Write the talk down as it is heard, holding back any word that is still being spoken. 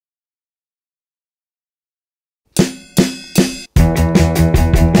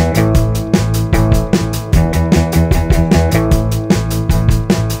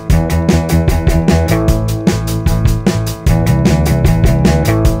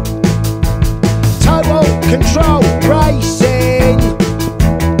control racing.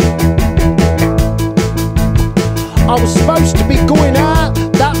 I was supposed to be going out,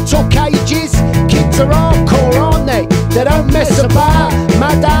 that took ages. Kids are hardcore, aren't they? They don't mess about.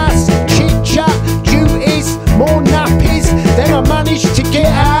 Mad ass, chit chat, duties, more nappies. Then I managed to get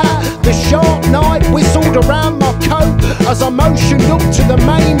out. The sharp night whistled around my coat as I motioned up to the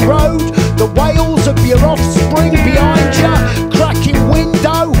main road. The wails of your offspring behind ya, cracking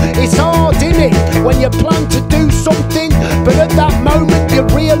window. It's hard, innit, when you plan to do something, but at that moment you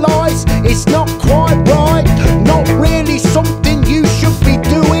realise it's not quite right. Not really something you should be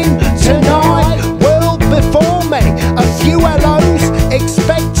doing tonight. World before me, a few hellos,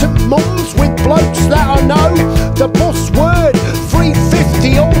 expectant mums with blokes that I know. The bus word,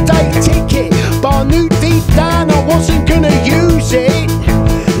 350 all day ticket, but I knew deep down I wasn't gonna use it.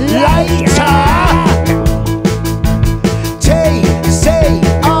 Later.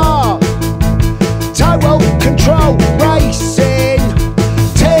 TCR, total control racing.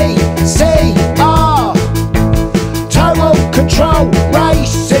 TCR, total control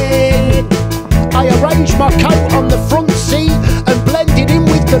racing. I arranged my coat on the front seat and blended in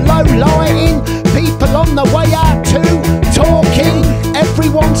with the low lighting. People on the way out too, talking.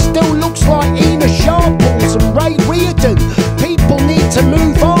 Everyone still looks like Ina Sharples and Ray Reardon. People need to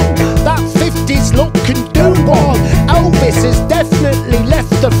move on. That 50s look can do one. Elvis has definitely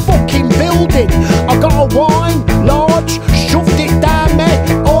left the fucking building. I got a wine, large, shoved it down me,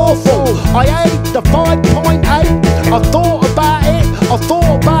 awful. I ate the 5.8. I thought about it. I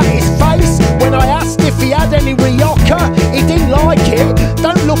thought about his face when I asked if he had any Rioja. He didn't like it.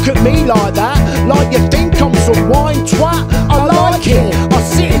 Don't look at me like that, like you think I'm some wine twat. I like it. I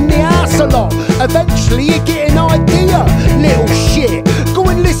sit in the house a lot. Eventually you get an idea, little shit. Go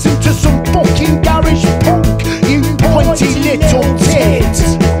and listen to some fucking garage punk, you pointy little tit.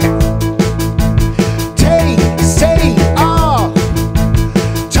 TCR,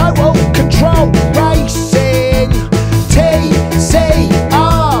 total control racing.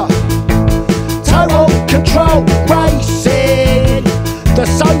 TCR, total control racing. The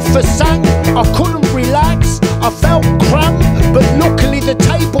sofa sang, I couldn't relax, I felt cramped, but luckily the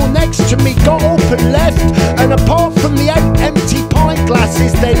table next to me got up and left. And apart from the 8 empty pint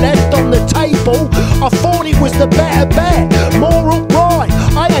glasses they left on the table, I thought it was the better bet, more upright.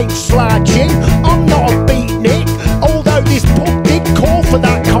 I ain't slouching, I'm not a beatnik, although this pub did call for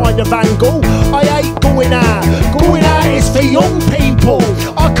that kind of angle. I ain't going out, going out is for young people.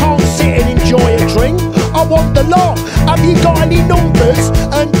 I can't sit and enjoy a drink, I want the lot. Have you got any numbers,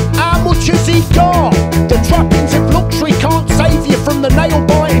 and how much has he got? The trappings of luxury can't save you from the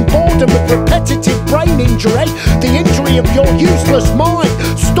nail-biting boredom of repetitive brain injury, the injury of your useless mind,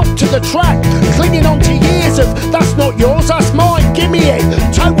 stuck to the track, clinging on to years of that's not yours, that's mine, gimme it.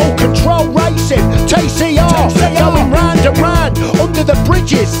 Total control racing, TCR, going round and round, under the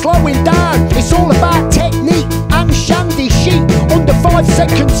bridges, slowing down. It's all about technique and shandy chic, under 5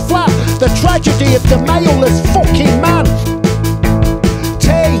 seconds flat. The tragedy of the male